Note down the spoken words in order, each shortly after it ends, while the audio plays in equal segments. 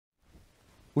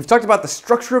We've talked about the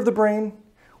structure of the brain.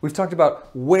 We've talked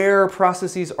about where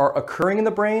processes are occurring in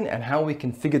the brain and how we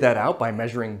can figure that out by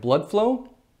measuring blood flow.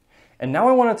 And now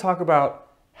I want to talk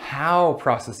about how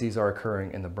processes are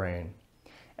occurring in the brain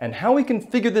and how we can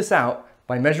figure this out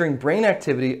by measuring brain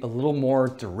activity a little more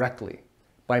directly,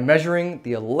 by measuring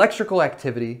the electrical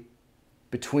activity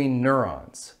between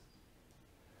neurons.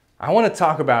 I want to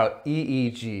talk about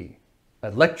EEG,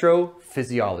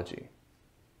 electrophysiology.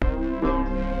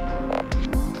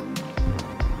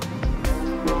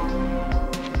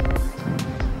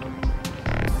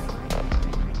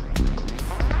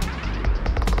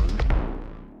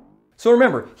 So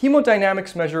remember,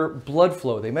 hemodynamics measure blood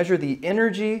flow. They measure the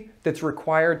energy that's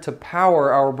required to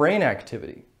power our brain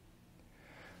activity.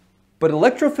 But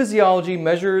electrophysiology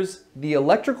measures the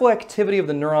electrical activity of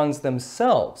the neurons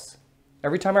themselves.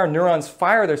 Every time our neurons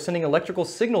fire, they're sending electrical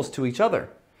signals to each other.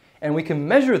 And we can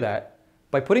measure that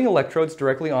by putting electrodes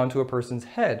directly onto a person's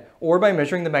head or by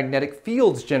measuring the magnetic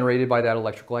fields generated by that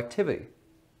electrical activity.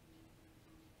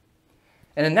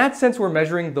 And in that sense, we're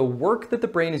measuring the work that the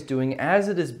brain is doing as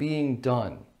it is being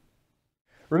done.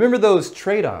 Remember those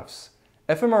trade-offs.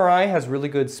 fMRI has really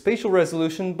good spatial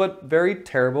resolution, but very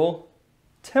terrible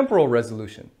temporal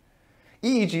resolution.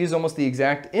 EEG is almost the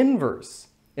exact inverse.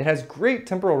 It has great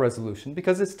temporal resolution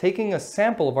because it's taking a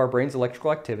sample of our brain's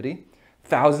electrical activity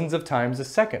thousands of times a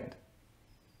second.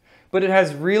 But it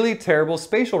has really terrible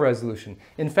spatial resolution.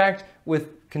 In fact,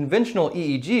 with conventional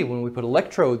EEG, when we put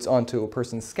electrodes onto a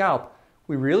person's scalp,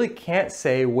 we really can't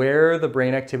say where the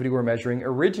brain activity we're measuring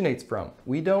originates from.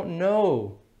 We don't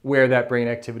know where that brain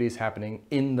activity is happening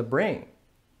in the brain.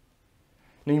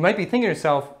 Now you might be thinking to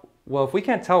yourself, well, if we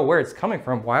can't tell where it's coming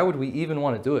from, why would we even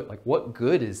want to do it? Like, what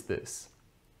good is this?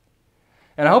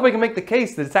 And I hope I can make the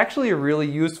case that it's actually a really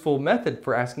useful method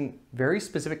for asking very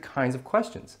specific kinds of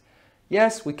questions.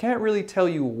 Yes, we can't really tell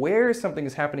you where something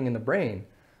is happening in the brain,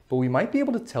 but we might be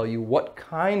able to tell you what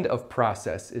kind of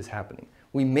process is happening.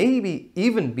 We may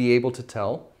even be able to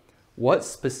tell what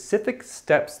specific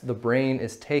steps the brain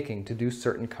is taking to do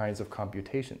certain kinds of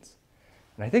computations.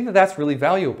 And I think that that's really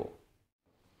valuable.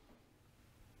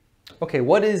 Okay,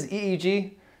 what is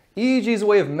EEG? EEG is a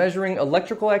way of measuring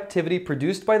electrical activity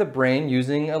produced by the brain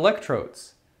using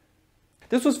electrodes.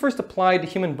 This was first applied to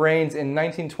human brains in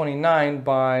 1929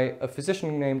 by a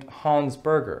physician named Hans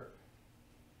Berger.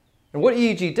 And what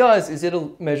EEG does is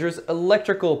it measures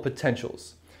electrical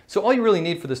potentials. So all you really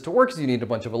need for this to work is you need a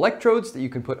bunch of electrodes that you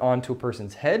can put onto a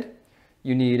person's head.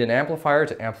 You need an amplifier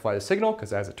to amplify the signal,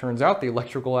 because as it turns out, the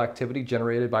electrical activity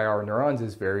generated by our neurons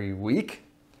is very weak.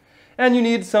 And you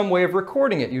need some way of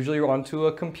recording it, usually onto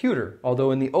a computer.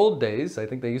 Although in the old days, I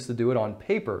think they used to do it on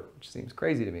paper, which seems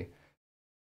crazy to me.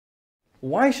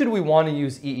 Why should we want to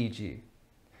use EEG?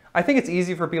 I think it's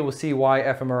easy for people to see why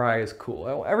fMRI is cool.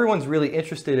 Well, everyone's really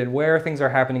interested in where things are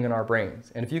happening in our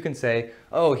brains. And if you can say,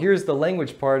 oh, here's the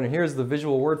language part, and here's the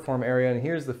visual word form area, and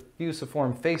here's the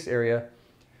fusiform face area,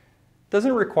 it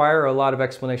doesn't require a lot of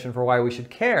explanation for why we should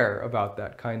care about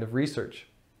that kind of research.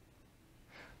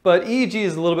 But EEG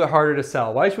is a little bit harder to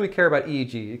sell. Why should we care about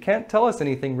EEG? It can't tell us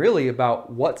anything really about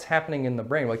what's happening in the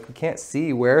brain. Like, we can't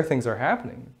see where things are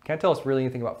happening. It can't tell us really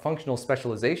anything about functional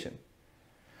specialization.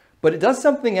 But it does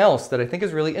something else that I think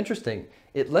is really interesting.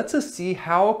 It lets us see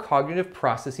how cognitive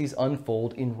processes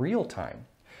unfold in real time.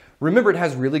 Remember, it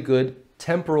has really good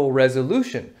temporal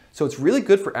resolution. So it's really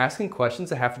good for asking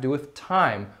questions that have to do with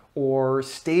time or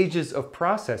stages of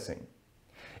processing.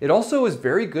 It also is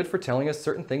very good for telling us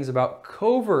certain things about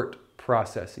covert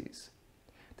processes.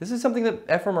 This is something that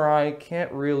fMRI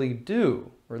can't really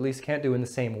do, or at least can't do in the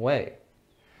same way.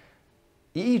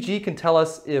 EEG can tell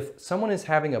us if someone is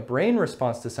having a brain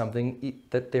response to something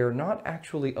that they're not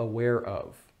actually aware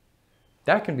of.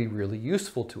 That can be really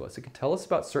useful to us. It can tell us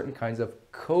about certain kinds of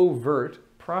covert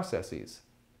processes.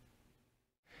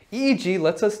 EEG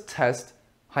lets us test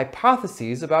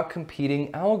hypotheses about competing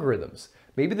algorithms.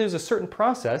 Maybe there's a certain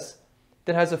process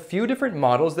that has a few different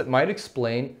models that might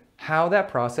explain how that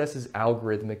process is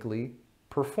algorithmically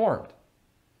performed.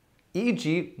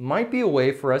 EEG might be a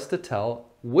way for us to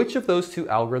tell which of those two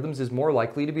algorithms is more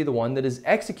likely to be the one that is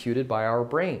executed by our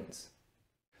brains.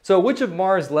 So which of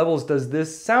Mars levels does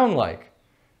this sound like?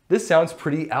 This sounds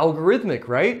pretty algorithmic,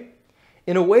 right?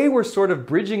 In a way, we're sort of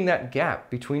bridging that gap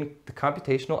between the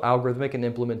computational, algorithmic, and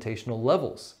implementational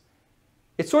levels.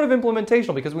 It's sort of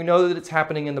implementational because we know that it's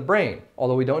happening in the brain.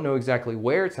 Although we don't know exactly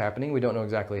where it's happening, we don't know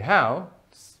exactly how.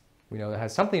 We know it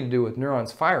has something to do with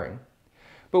neurons firing.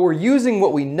 But we're using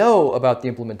what we know about the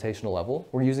implementational level,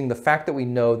 we're using the fact that we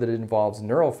know that it involves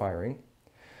neural firing,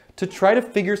 to try to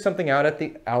figure something out at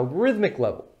the algorithmic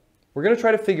level. We're going to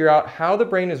try to figure out how the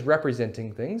brain is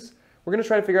representing things, we're going to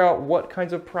try to figure out what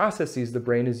kinds of processes the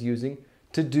brain is using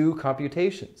to do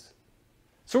computations.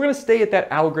 So we're going to stay at that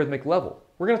algorithmic level.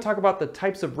 We're going to talk about the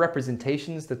types of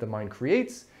representations that the mind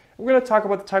creates. We're going to talk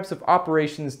about the types of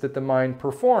operations that the mind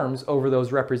performs over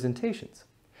those representations.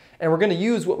 And we're going to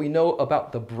use what we know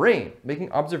about the brain,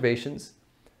 making observations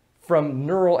from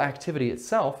neural activity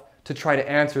itself to try to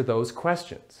answer those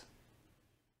questions.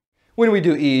 When we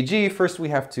do EEG, first we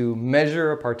have to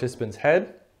measure a participant's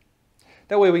head.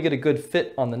 That way we get a good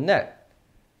fit on the net.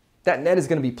 That net is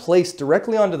going to be placed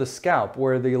directly onto the scalp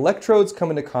where the electrodes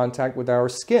come into contact with our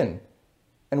skin.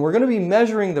 And we're going to be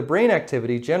measuring the brain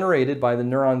activity generated by the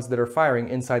neurons that are firing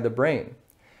inside the brain.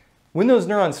 When those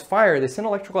neurons fire, they send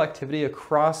electrical activity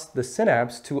across the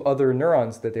synapse to other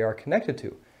neurons that they are connected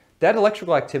to. That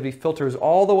electrical activity filters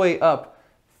all the way up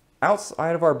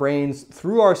outside of our brains,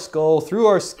 through our skull, through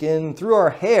our skin, through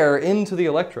our hair, into the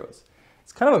electrodes.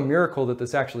 It's kind of a miracle that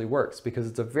this actually works because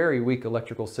it's a very weak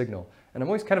electrical signal. And I'm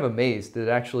always kind of amazed that it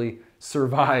actually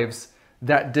survives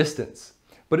that distance.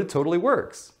 But it totally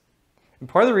works. And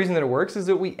part of the reason that it works is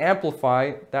that we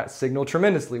amplify that signal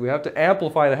tremendously. We have to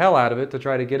amplify the hell out of it to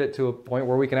try to get it to a point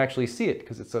where we can actually see it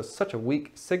because it's such a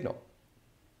weak signal.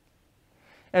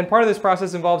 And part of this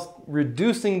process involves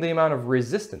reducing the amount of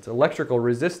resistance, electrical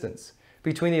resistance,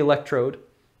 between the electrode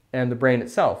and the brain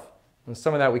itself. And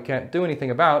some of that we can't do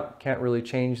anything about, can't really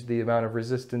change the amount of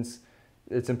resistance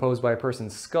that's imposed by a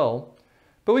person's skull,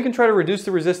 but we can try to reduce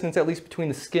the resistance at least between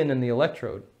the skin and the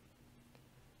electrode.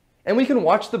 And we can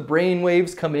watch the brain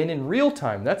waves come in real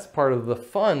time. That's part of the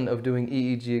fun of doing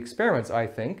EEG experiments, I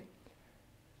think.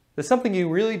 There's something you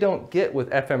really don't get with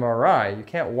fMRI. You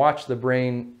can't watch the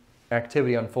brain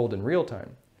activity unfold in real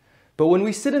time. But when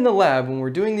we sit in the lab, when we're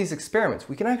doing these experiments,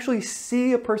 we can actually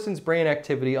see a person's brain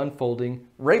activity unfolding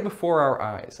right before our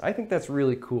eyes. I think that's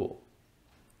really cool.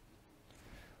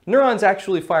 Neurons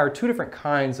actually fire two different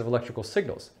kinds of electrical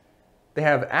signals. They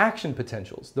have action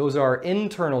potentials. Those are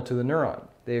internal to the neuron.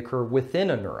 They occur within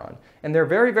a neuron. And they're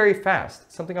very, very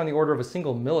fast, something on the order of a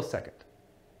single millisecond.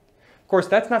 Of course,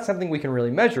 that's not something we can really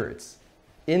measure. It's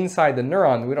inside the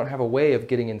neuron. We don't have a way of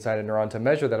getting inside a neuron to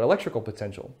measure that electrical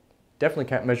potential. Definitely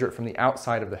can't measure it from the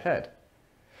outside of the head.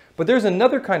 But there's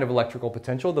another kind of electrical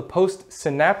potential, the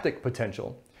postsynaptic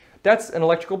potential. That's an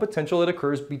electrical potential that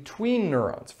occurs between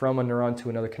neurons, from a neuron to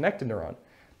another connected neuron.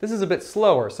 This is a bit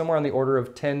slower, somewhere on the order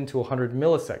of 10 to 100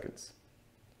 milliseconds.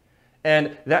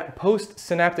 And that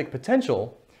postsynaptic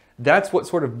potential, that's what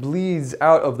sort of bleeds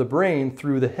out of the brain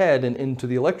through the head and into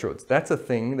the electrodes. That's a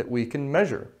thing that we can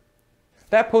measure.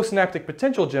 That postsynaptic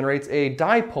potential generates a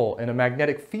dipole and a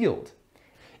magnetic field.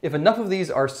 If enough of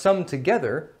these are summed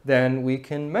together, then we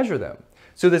can measure them.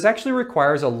 So this actually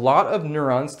requires a lot of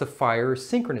neurons to fire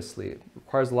synchronously. It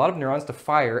requires a lot of neurons to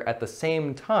fire at the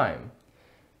same time.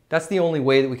 That's the only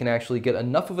way that we can actually get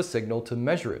enough of a signal to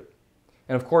measure it.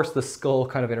 And of course, the skull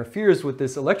kind of interferes with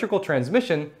this electrical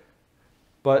transmission,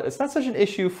 but it's not such an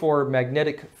issue for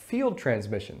magnetic field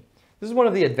transmission. This is one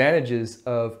of the advantages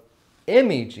of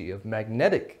MEG, of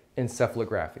magnetic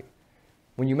encephalography.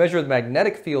 When you measure the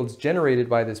magnetic fields generated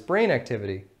by this brain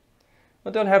activity,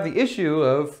 you don't have the issue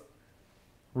of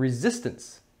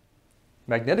resistance.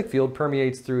 Magnetic field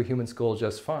permeates through a human skull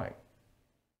just fine.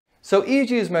 So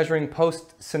EEG is measuring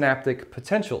postsynaptic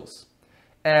potentials.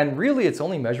 And really it's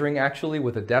only measuring actually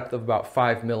with a depth of about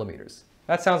 5 millimeters.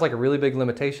 That sounds like a really big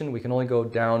limitation. We can only go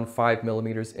down 5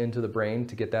 millimeters into the brain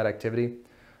to get that activity.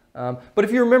 But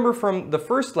if you remember from the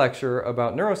first lecture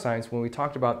about neuroscience, when we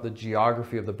talked about the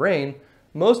geography of the brain,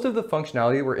 most of the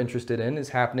functionality we're interested in is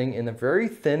happening in the very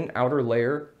thin outer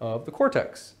layer of the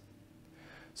cortex.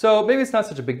 So maybe it's not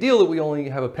such a big deal that we only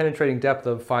have a penetrating depth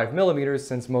of 5 millimeters,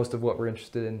 since most of what we're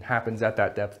interested in happens at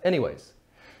that depth anyways.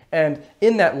 And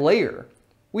in that layer,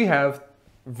 we have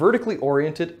vertically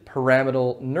oriented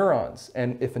pyramidal neurons.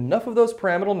 And if enough of those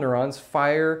pyramidal neurons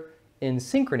fire in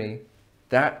synchrony,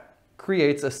 that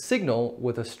creates a signal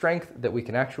with a strength that we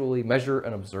can actually measure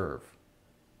and observe.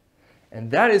 And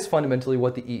that is fundamentally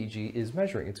what the EEG is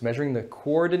measuring. It's measuring the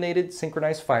coordinated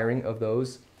synchronized firing of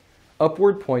those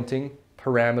upward pointing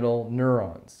pyramidal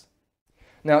neurons.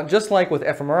 Now, just like with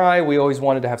fMRI, we always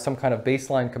wanted to have some kind of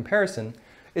baseline comparison.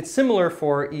 It's similar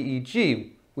for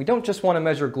EEG. We don't just want to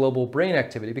measure global brain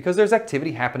activity because there's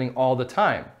activity happening all the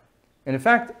time. And in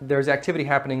fact, there's activity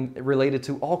happening related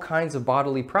to all kinds of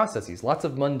bodily processes, lots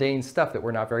of mundane stuff that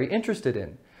we're not very interested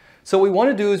in. So what we want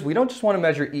to do is we don't just want to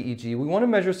measure EEG, we want to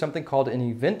measure something called an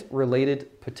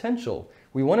event-related potential.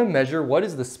 We want to measure what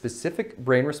is the specific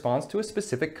brain response to a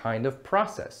specific kind of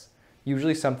process,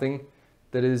 usually something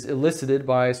that is elicited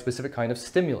by a specific kind of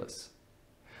stimulus.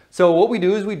 So what we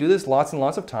do is we do this lots and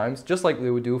lots of times, just like we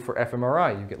would do for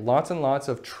fMRI. You get lots and lots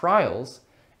of trials,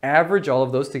 average all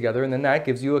of those together, and then that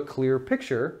gives you a clear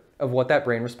picture of what that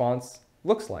brain response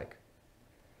looks like.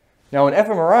 Now in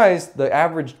fMRIs, the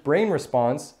average brain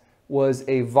response was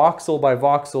a voxel by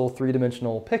voxel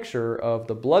three-dimensional picture of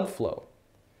the blood flow.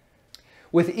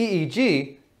 With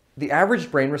EEG, the average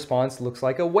brain response looks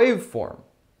like a waveform.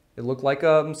 It looked like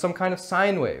some kind of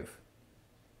sine wave.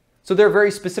 So there are very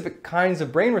specific kinds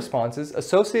of brain responses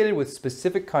associated with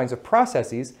specific kinds of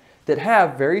processes that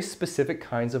have very specific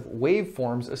kinds of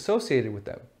waveforms associated with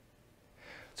them.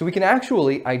 So we can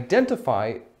actually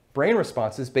identify brain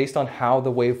responses based on how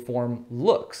the waveform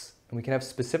looks. And we can have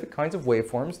specific kinds of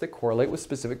waveforms that correlate with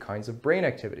specific kinds of brain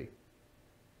activity.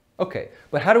 Okay,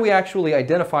 but how do we actually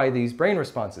identify these brain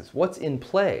responses? What's in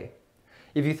play?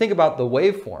 If you think about the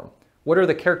waveform, what are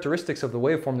the characteristics of the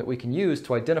waveform that we can use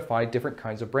to identify different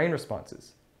kinds of brain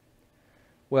responses?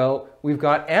 Well, we've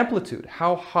got amplitude.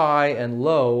 How high and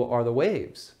low are the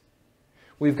waves?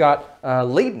 We've got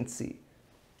latency.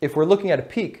 If we're looking at a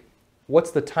peak,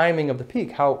 what's the timing of the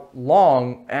peak? How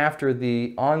long after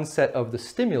the onset of the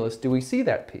stimulus do we see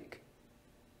that peak?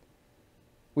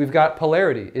 We've got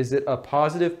polarity. Is it a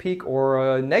positive peak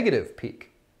or a negative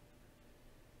peak?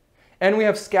 And we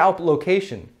have scalp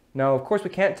location. Now, of course, we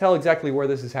can't tell exactly where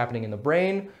this is happening in the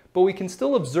brain, but we can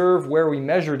still observe where we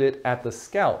measured it at the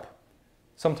scalp.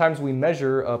 Sometimes we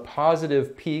measure a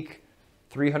positive peak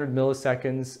 300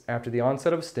 milliseconds after the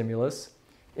onset of a stimulus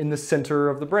in the center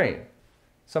of the brain.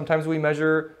 Sometimes we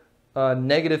measure a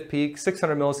negative peak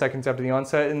 600 milliseconds after the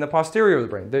onset in the posterior of the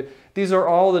brain. These are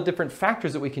all the different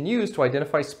factors that we can use to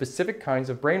identify specific kinds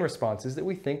of brain responses that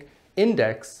we think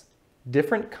index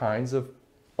different kinds of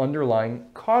underlying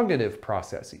cognitive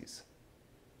processes.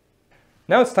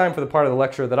 Now it's time for the part of the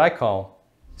lecture that I call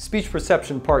Speech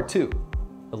Perception Part 2,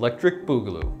 Electric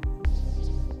Boogaloo.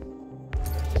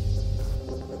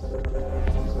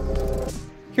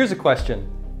 Here's a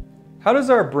question. How does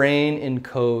our brain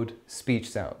encode speech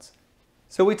sounds?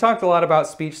 So we talked a lot about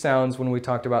speech sounds when we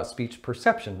talked about speech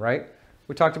perception, right?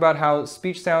 We talked about how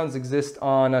speech sounds exist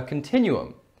on a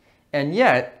continuum, and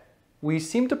yet we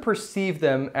seem to perceive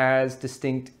them as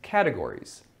distinct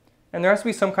categories. And there has to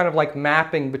be some kind of like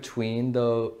mapping between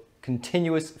the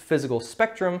continuous physical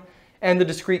spectrum and the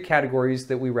discrete categories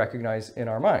that we recognize in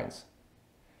our minds.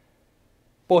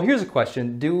 Well, here's a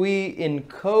question. Do we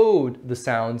encode the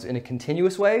sounds in a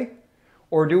continuous way,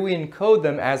 or do we encode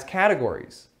them as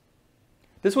categories?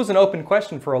 This was an open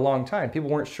question for a long time. People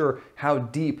weren't sure how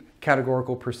deep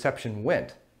categorical perception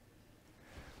went.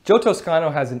 Joe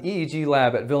Toscano has an EEG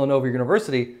lab at Villanova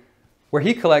University where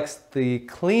he collects the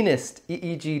cleanest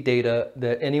EEG data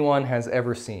that anyone has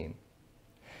ever seen.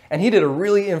 And he did a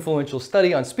really influential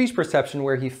study on speech perception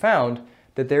where he found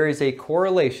that there is a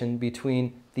correlation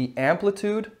between the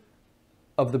amplitude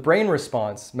of the brain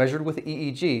response measured with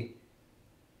EEG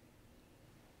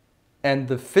and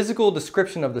the physical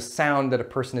description of the sound that a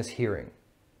person is hearing.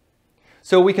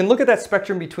 So we can look at that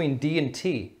spectrum between D and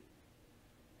T,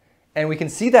 and we can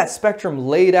see that spectrum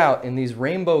laid out in these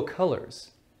rainbow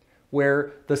colors,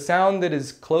 where the sound that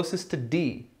is closest to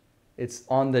D, it's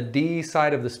on the D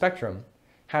side of the spectrum,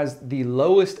 has the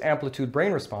lowest amplitude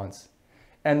brain response,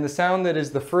 and the sound that is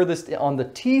the furthest on the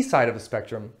T side of the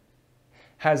spectrum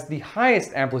has the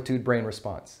highest amplitude brain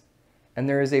response. And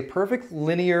there is a perfect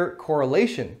linear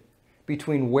correlation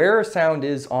between where a sound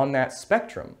is on that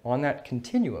spectrum, on that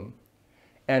continuum,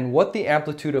 and what the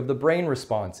amplitude of the brain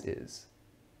response is.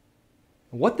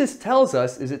 What this tells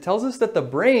us is it tells us that the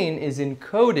brain is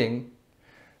encoding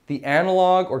the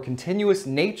analog or continuous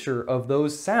nature of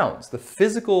those sounds, the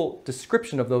physical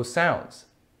description of those sounds,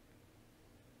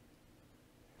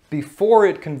 before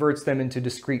it converts them into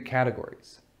discrete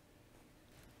categories.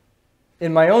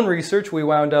 In my own research, we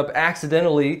wound up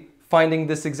accidentally finding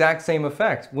this exact same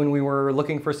effect when we were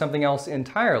looking for something else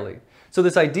entirely. So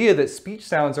this idea that speech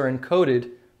sounds are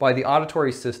encoded by the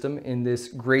auditory system in this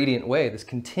gradient way, this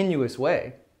continuous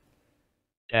way.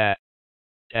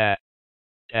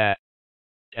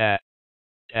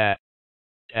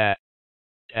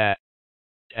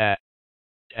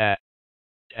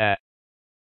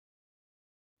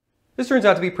 This turns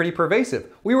out to be pretty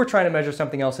pervasive. We were trying to measure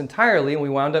something else entirely, and we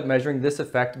wound up measuring this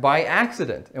effect by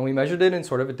accident. And we measured it in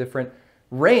sort of a different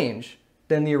range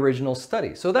than the original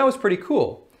study. So that was pretty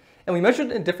cool. And we measured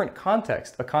it in a different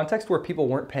context, a context where people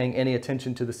weren't paying any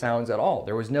attention to the sounds at all.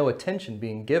 There was no attention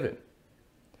being given.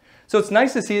 So it's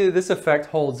nice to see that this effect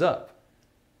holds up.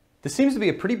 This seems to be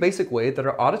a pretty basic way that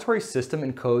our auditory system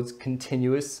encodes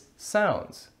continuous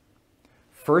sounds.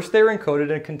 First they're encoded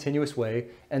in a continuous way,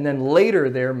 and then later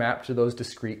they're mapped to those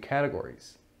discrete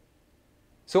categories.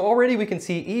 So already we can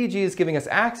see EEG is giving us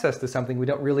access to something we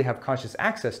don't really have conscious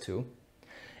access to.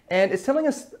 And it's telling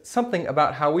us something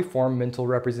about how we form mental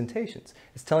representations.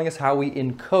 It's telling us how we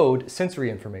encode sensory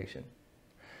information.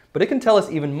 But it can tell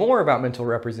us even more about mental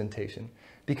representation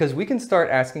because we can start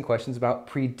asking questions about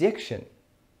prediction.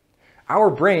 Our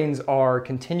brains are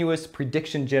continuous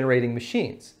prediction-generating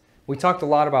machines. We talked a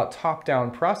lot about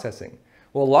top-down processing.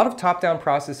 Well, a lot of top-down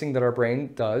processing that our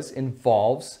brain does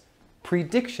involves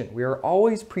prediction. We are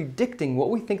always predicting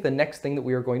what we think the next thing that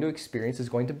we are going to experience is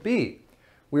going to be.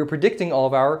 We are predicting all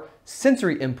of our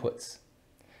sensory inputs.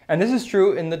 And this is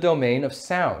true in the domain of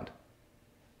sound.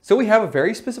 So we have a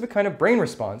very specific kind of brain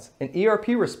response, an ERP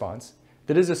response,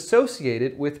 that is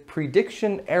associated with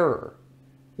prediction error.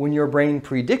 When your brain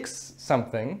predicts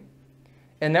something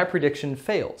and that prediction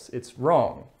fails, it's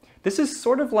wrong. This is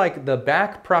sort of like the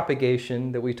back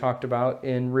propagation that we talked about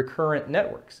in recurrent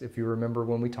networks, if you remember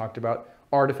when we talked about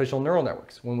artificial neural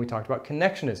networks, when we talked about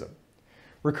connectionism.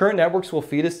 Recurrent networks will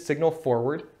feed a signal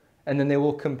forward, and then they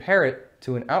will compare it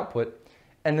to an output,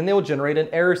 and then they will generate an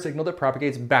error signal that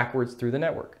propagates backwards through the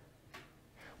network.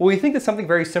 Well, we think that something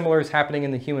very similar is happening in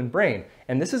the human brain,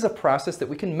 and this is a process that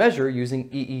we can measure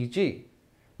using EEG.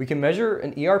 We can measure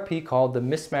an ERP called the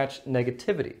mismatch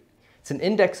negativity. It's an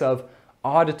index of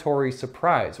auditory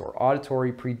surprise or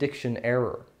auditory prediction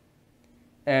error.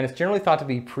 And it's generally thought to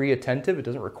be pre-attentive. It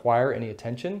doesn't require any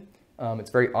attention. It's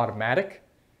very automatic.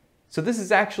 So this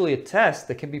is actually a test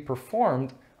that can be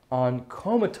performed on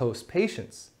comatose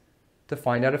patients to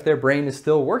find out if their brain is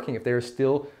still working, if they're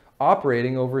still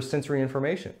operating over sensory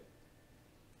information.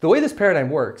 The way this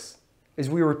paradigm works is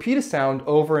we repeat a sound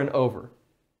over and over.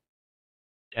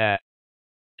 Da,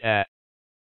 da,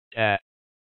 da,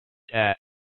 da,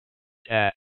 da,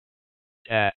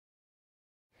 da.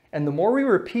 And the more we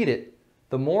repeat it,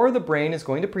 the more the brain is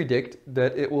going to predict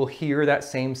that it will hear that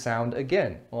same sound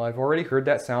again. Well, I've already heard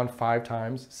that sound 5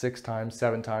 times, 6 times,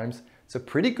 7 times. It's a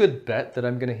pretty good bet that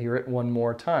I'm going to hear it one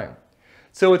more time.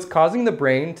 So it's causing the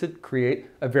brain to create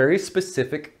a very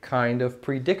specific kind of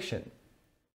prediction.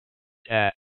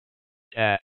 Da,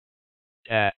 da,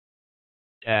 da,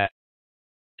 da,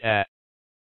 da,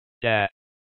 da.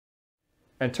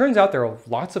 And it turns out there are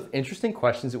lots of interesting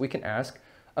questions that we can ask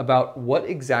about what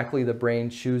exactly the brain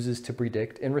chooses to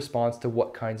predict in response to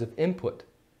what kinds of input.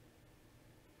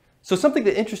 So something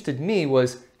that interested me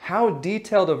was how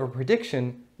detailed of a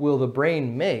prediction will the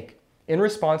brain make in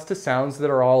response to sounds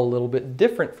that are all a little bit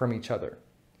different from each other.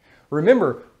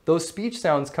 Remember, those speech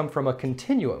sounds come from a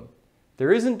continuum.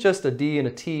 There isn't just a D and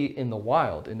a T in the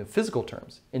wild, in the physical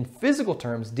terms. In physical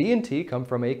terms, D and T come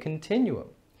from a continuum.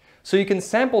 So you can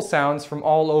sample sounds from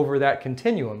all over that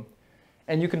continuum,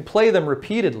 and you can play them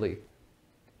repeatedly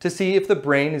to see if the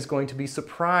brain is going to be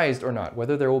surprised or not,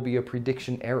 whether there will be a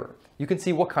prediction error. You can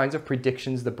see what kinds of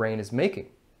predictions the brain is making.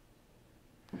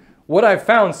 What I've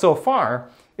found so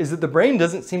far is that the brain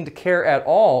doesn't seem to care at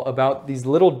all about these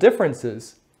little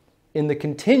differences in the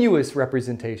continuous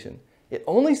representation. It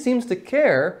only seems to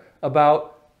care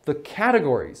about the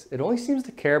categories. It only seems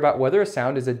to care about whether a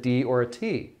sound is a D or a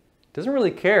T. It doesn't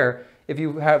really care if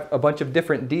you have a bunch of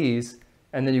different Ds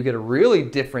and then you get a really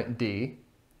different D.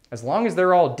 As long as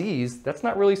they're all Ds, that's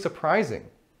not really surprising.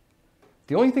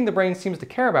 The only thing the brain seems to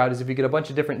care about is if you get a bunch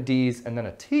of different Ds and then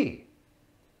a T.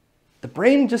 The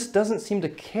brain just doesn't seem to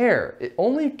care. It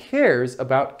only cares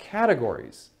about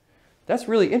categories. That's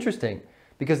really interesting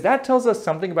because that tells us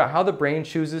something about how the brain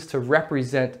chooses to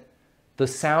represent the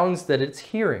sounds that it's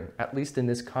hearing, at least in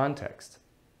this context.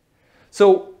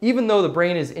 So even though the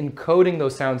brain is encoding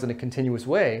those sounds in a continuous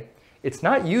way, it's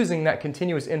not using that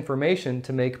continuous information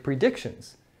to make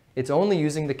predictions. It's only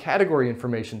using the category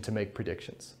information to make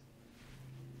predictions.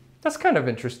 That's kind of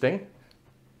interesting.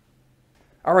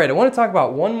 All right, I want to talk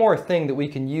about one more thing that we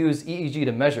can use EEG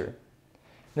to measure.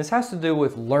 This has to do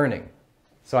with learning.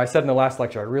 So I said in the last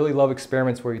lecture, I really love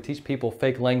experiments where you teach people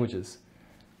fake languages.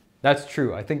 That's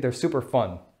true. I think they're super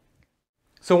fun.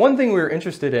 So one thing we were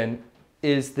interested in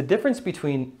is the difference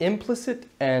between implicit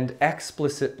and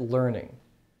explicit learning.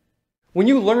 When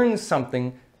you learn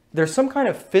something, there's some kind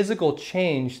of physical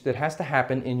change that has to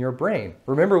happen in your brain.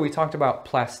 Remember, we talked about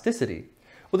plasticity.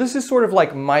 Well, this is sort of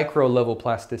like micro-level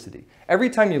plasticity.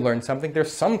 Every time you learn something,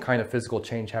 there's some kind of physical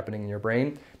change happening in your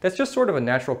brain. That's just sort of a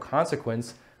natural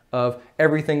consequence of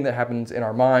everything that happens in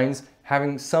our minds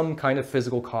having some kind of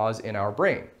physical cause in our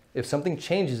brain. If something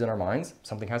changes in our minds,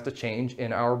 something has to change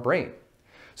in our brain.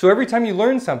 So every time you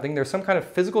learn something, there's some kind of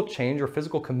physical change or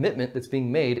physical commitment that's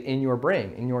being made in your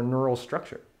brain, in your neural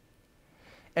structure.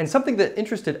 And something that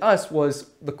interested us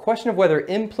was the question of whether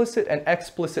implicit and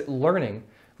explicit learning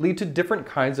lead to different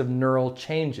kinds of neural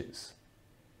changes.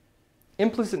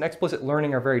 Implicit and explicit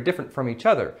learning are very different from each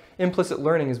other. Implicit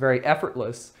learning is very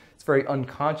effortless, it's very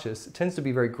unconscious, it tends to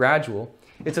be very gradual.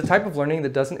 It's a type of learning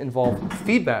that doesn't involve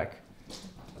feedback.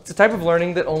 It's a type of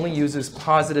learning that only uses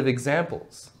positive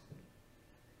examples.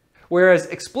 Whereas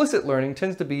explicit learning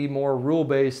tends to be more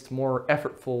rule-based, more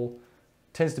effortful,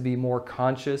 tends to be more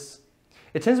conscious.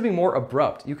 It tends to be more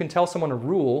abrupt. You can tell someone a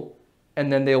rule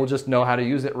and then they will just know how to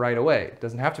use it right away. It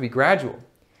doesn't have to be gradual.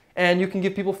 And you can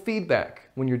give people feedback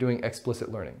when you're doing explicit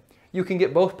learning. You can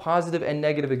get both positive and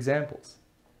negative examples.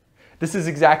 This is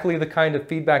exactly the kind of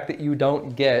feedback that you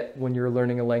don't get when you're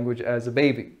learning a language as a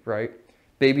baby, right?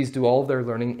 Babies do all of their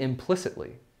learning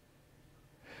implicitly.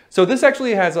 So this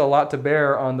actually has a lot to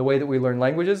bear on the way that we learn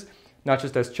languages, not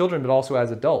just as children, but also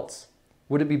as adults.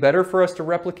 Would it be better for us to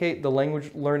replicate the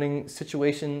language learning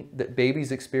situation that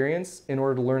babies experience in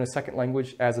order to learn a second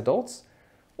language as adults?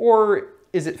 Or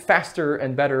is it faster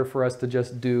and better for us to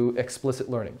just do explicit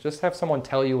learning? Just have someone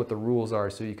tell you what the rules are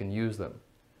so you can use them.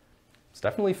 It's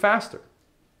definitely faster.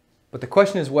 But the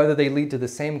question is whether they lead to the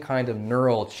same kind of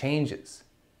neural changes.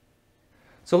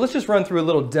 So let's just run through a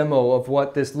little demo of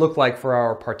what this looked like for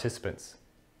our participants.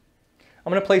 I'm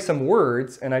going to play some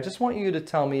words, and I just want you to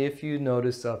tell me if you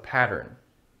notice a pattern.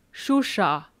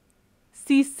 Shusha,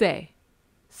 Sise,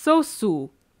 Sosu,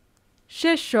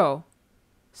 Shisho,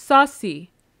 Sasi.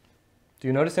 Do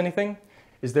you notice anything?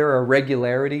 Is there a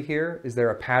regularity here? Is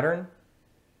there a pattern?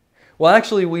 Well,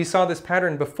 actually, we saw this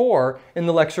pattern before in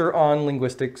the lecture on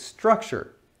linguistic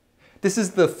structure. This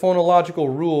is the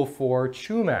phonological rule for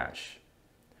Chumash.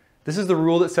 This is the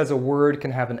rule that says a word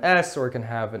can have an S or it can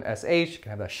have an SH, it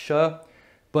can have a sh,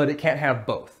 but it can't have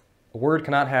both. A word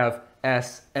cannot have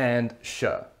S and sh.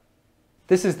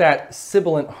 This is that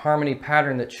sibilant harmony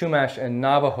pattern that Chumash and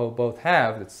Navajo both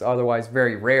have that's otherwise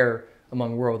very rare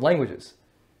among world languages.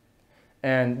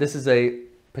 And this is a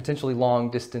potentially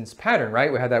long distance pattern,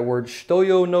 right? We had that word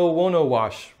shtoyo no wono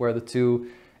wash, where the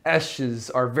two S's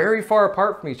are very far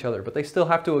apart from each other, but they still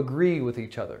have to agree with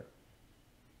each other.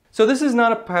 So this is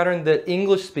not a pattern that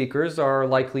English speakers are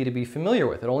likely to be familiar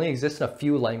with. It only exists in a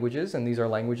few languages, and these are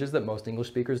languages that most English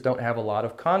speakers don't have a lot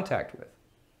of contact with.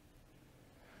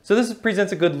 So this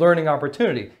presents a good learning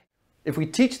opportunity. If we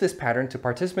teach this pattern to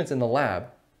participants in the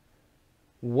lab,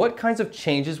 what kinds of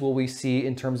changes will we see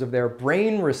in terms of their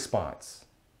brain response?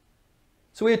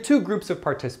 So we had two groups of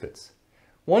participants.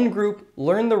 One group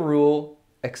learned the rule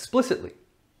explicitly.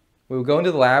 We would go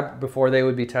into the lab before they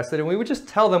would be tested and we would just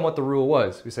tell them what the rule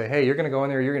was. We say, hey, you're going to go in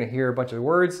there, you're going to hear a bunch of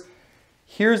words.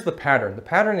 Here's the pattern. The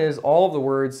pattern is all of the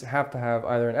words have to have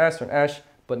either an S or an esh,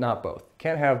 but not both.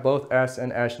 Can't have both S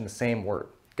and esh in the same word.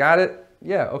 Got it?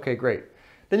 Yeah, okay, great.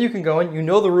 Then you can go in, you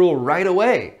know the rule right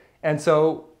away. And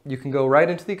so you can go right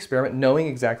into the experiment knowing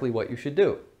exactly what you should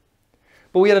do.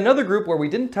 But we had another group where we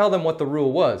didn't tell them what the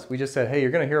rule was. We just said, hey,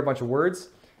 you're going to hear a bunch of words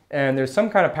and there's some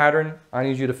kind of pattern. I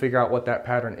need you to figure out what that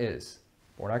pattern is.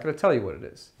 We're not going to tell you what it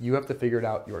is. You have to figure it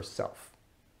out yourself.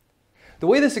 The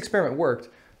way this experiment worked,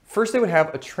 first they would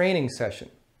have a training session.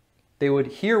 They would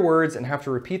hear words and have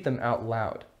to repeat them out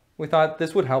loud. We thought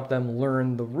this would help them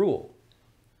learn the rule.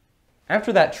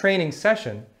 After that training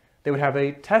session, they would have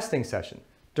a testing session.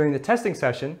 During the testing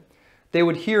session, they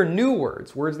would hear new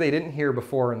words, words they didn't hear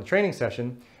before in the training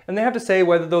session, and they have to say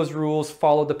whether those rules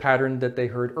followed the pattern that they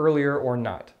heard earlier or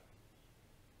not.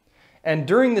 And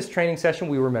during this training session,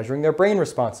 we were measuring their brain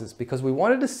responses because we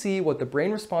wanted to see what the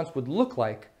brain response would look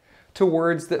like to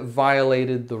words that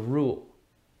violated the rule.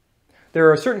 There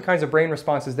are certain kinds of brain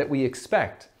responses that we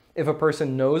expect. If a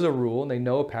person knows a rule and they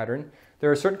know a pattern,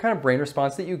 there are certain kind of brain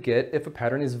response that you get if a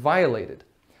pattern is violated.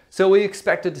 So we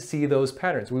expected to see those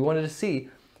patterns. We wanted to see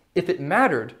if it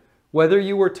mattered whether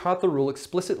you were taught the rule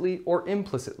explicitly or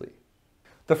implicitly.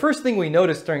 The first thing we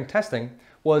noticed during testing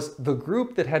was the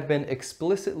group that had been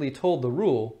explicitly told the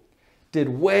rule did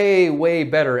way, way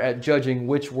better at judging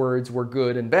which words were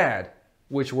good and bad,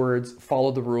 which words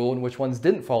followed the rule and which ones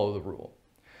didn't follow the rule.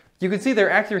 You can see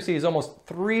their accuracy is almost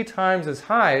 3 times as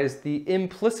high as the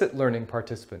implicit learning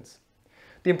participants.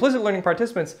 The implicit learning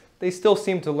participants, they still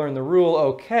seem to learn the rule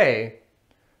okay,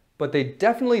 but they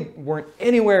definitely weren't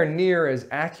anywhere near as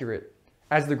accurate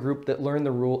as the group that learned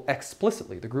the rule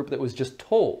explicitly, the group that was just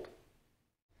told.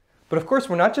 But of course,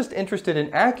 we're not just interested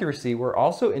in accuracy, we're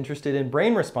also interested in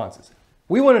brain responses.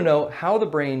 We want to know how the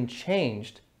brain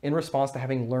changed in response to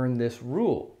having learned this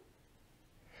rule.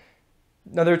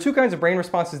 Now, there are 2 kinds of brain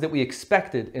responses that we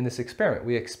expected in this experiment.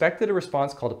 We expected a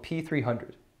response called a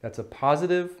P300. That's a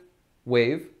positive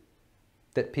wave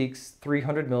that peaks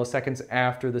 300 milliseconds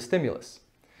after the stimulus.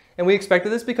 And we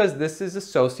expected this because this is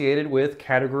associated with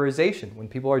categorization. When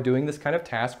people are doing this kind of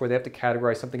task where they have to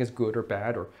categorize something as good or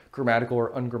bad or grammatical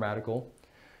or ungrammatical,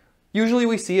 usually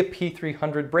we see a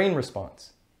P300 brain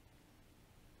response.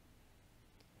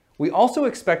 We also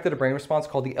expected a brain response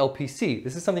called the LPC.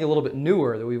 This is something a little bit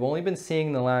newer that we've only been seeing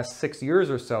in the last 6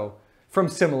 years or so from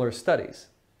similar studies.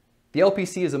 The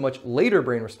LPC is a much later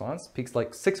brain response, peaks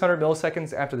like 600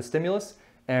 milliseconds after the stimulus,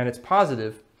 and it's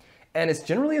positive, and it's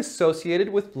generally associated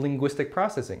with linguistic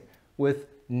processing, with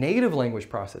native language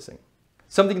processing.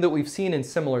 Something that we've seen in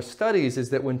similar studies is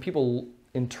that when people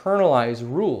internalize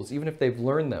rules, even if they've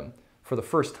learned them for the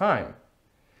first time,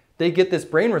 they get this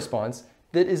brain response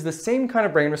that is the same kind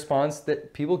of brain response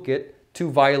that people get to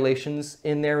violations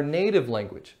in their native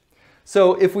language.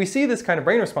 So if we see this kind of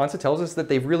brain response, it tells us that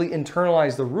they've really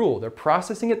internalized the rule. They're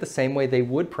processing it the same way they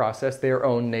would process their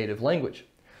own native language.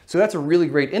 So that's a really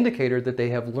great indicator that they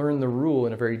have learned the rule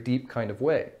in a very deep kind of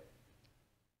way.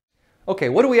 Okay,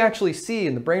 what do we actually see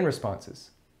in the brain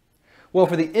responses? Well,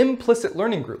 for the implicit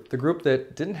learning group, the group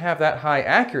that didn't have that high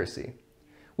accuracy,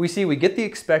 we get the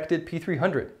expected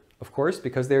P300, of course,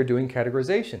 because they're doing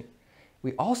categorization.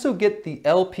 We also get the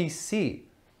LPC,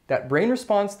 that brain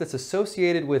response that's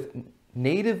associated with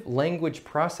native language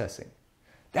processing.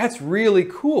 That's really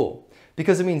cool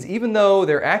because it means even though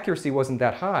their accuracy wasn't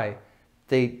that high,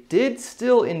 they did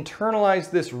still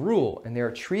internalize this rule and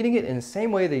they're treating it in the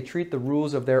same way they treat the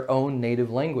rules of their own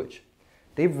native language.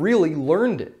 They've really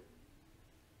learned it.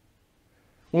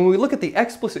 When we look at the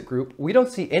explicit group, we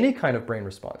don't see any kind of brain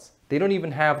response. They don't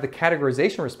even have the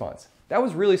categorization response. That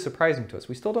was really surprising to us.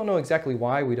 We still don't know exactly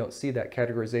why we don't see that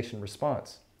categorization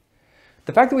response.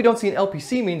 The fact that we don't see an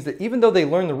LPC means that even though they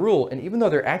learn the rule and even though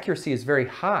their accuracy is very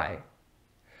high,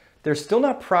 they're still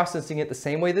not processing it the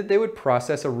same way that they would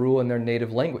process a rule in their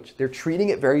native language. They're treating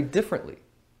it very differently.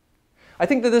 I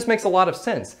think that this makes a lot of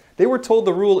sense. They were told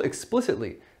the rule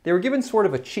explicitly. They were given sort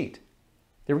of a cheat.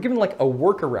 They were given like a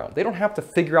workaround. They don't have to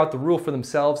figure out the rule for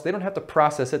themselves. They don't have to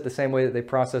process it the same way that they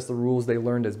process the rules they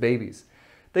learned as babies.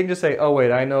 They can just say, oh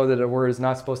wait, I know that a word is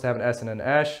not supposed to have an S and an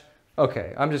esh.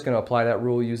 Okay, I'm just going to apply that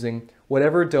rule using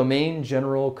whatever domain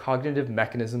general cognitive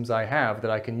mechanisms I have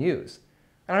that I can use.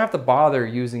 I don't have to bother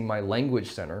using my language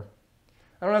center.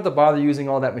 I don't have to bother using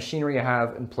all that machinery I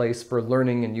have in place for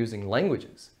learning and using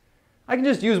languages. I can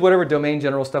just use whatever domain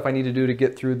general stuff I need to do to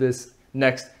get through this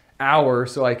next hour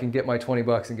so I can get my 20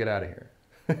 bucks and get out of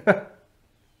here.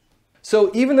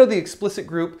 So even though the explicit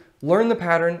group learned the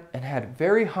pattern and had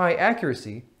very high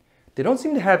accuracy, they don't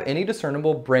seem to have any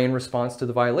discernible brain response to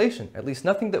the violation, at least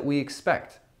nothing that we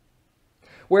expect.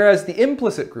 Whereas the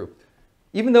implicit group,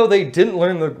 even though they didn't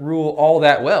learn the rule all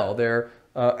that well, their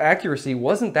accuracy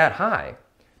wasn't that high,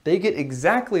 they get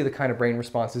exactly the kind of brain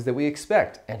responses that we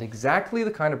expect and exactly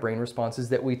the kind of brain responses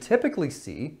that we typically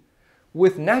see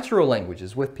with natural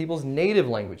languages, with people's native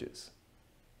languages.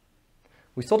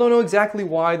 We still don't know exactly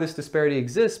why this disparity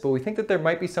exists, but we think that there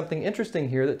might be something interesting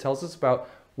here that tells us about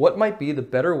what might be the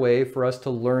better way for us to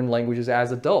learn languages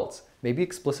as adults. Maybe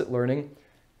explicit learning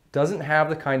doesn't have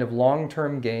the kind of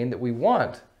long-term gain that we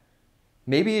want.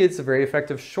 Maybe it's a very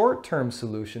effective short-term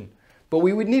solution, but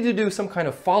we would need to do some kind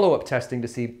of follow-up testing to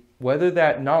see whether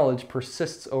that knowledge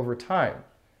persists over time.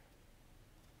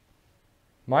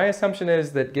 My assumption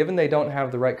is that given they don't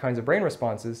have the right kinds of brain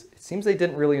responses, it seems they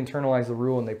didn't really internalize the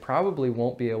rule and they probably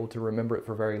won't be able to remember it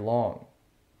for very long.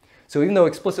 So even though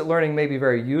explicit learning may be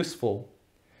very useful,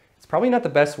 it's probably not the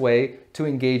best way to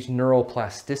engage neural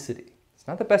plasticity. It's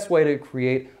not the best way to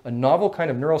create a novel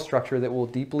kind of neural structure that will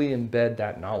deeply embed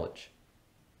that knowledge.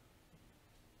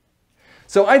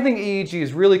 So I think EEG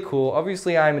is really cool.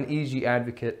 Obviously, I'm an EEG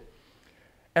advocate.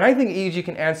 And I think EEG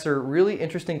can answer really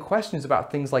interesting questions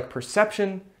about things like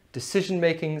perception,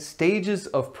 decision-making, stages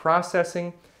of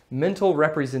processing, mental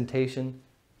representation,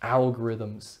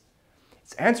 algorithms.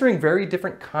 It's answering very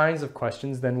different kinds of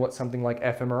questions than what something like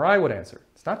fMRI would answer.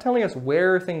 It's not telling us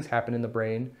where things happen in the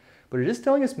brain, but it is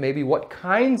telling us maybe what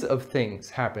kinds of things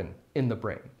happen in the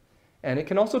brain. And it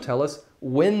can also tell us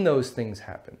when those things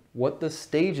happen, what the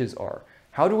stages are.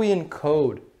 How do we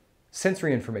encode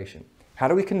sensory information? How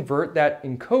do we convert that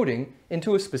encoding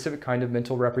into a specific kind of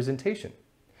mental representation?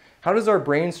 How does our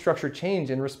brain structure change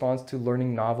in response to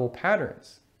learning novel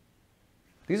patterns?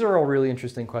 These are all really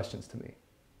interesting questions to me.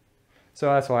 So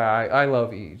that's why I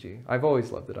love EEG. I've always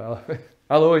loved it.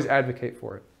 I'll always advocate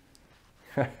for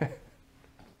it.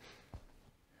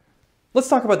 Let's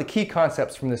talk about the key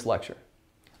concepts from this lecture.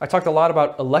 I talked a lot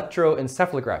about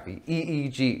electroencephalography,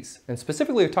 EEGs, and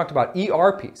specifically we talked about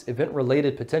ERPs,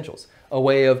 event-related potentials, a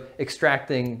way of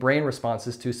extracting brain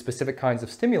responses to specific kinds of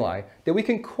stimuli that we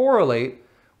can correlate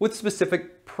with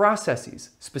specific processes,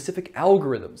 specific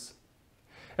algorithms.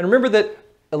 And remember that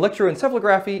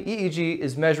electroencephalography, EEG,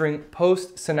 is measuring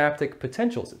postsynaptic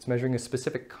potentials. It's measuring a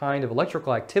specific kind of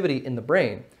electrical activity in the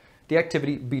brain, the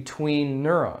activity between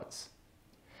neurons.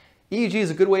 EEG is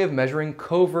a good way of measuring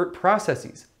covert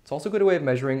processes. It's also a good way of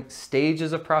measuring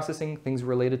stages of processing, things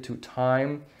related to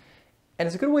time, and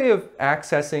it's a good way of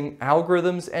accessing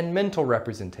algorithms and mental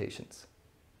representations.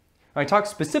 I talk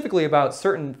specifically about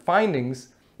certain findings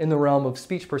in the realm of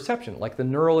speech perception, like the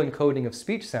neural encoding of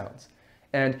speech sounds,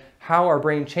 and how our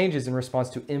brain changes in response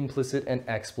to implicit and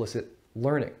explicit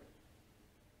learning.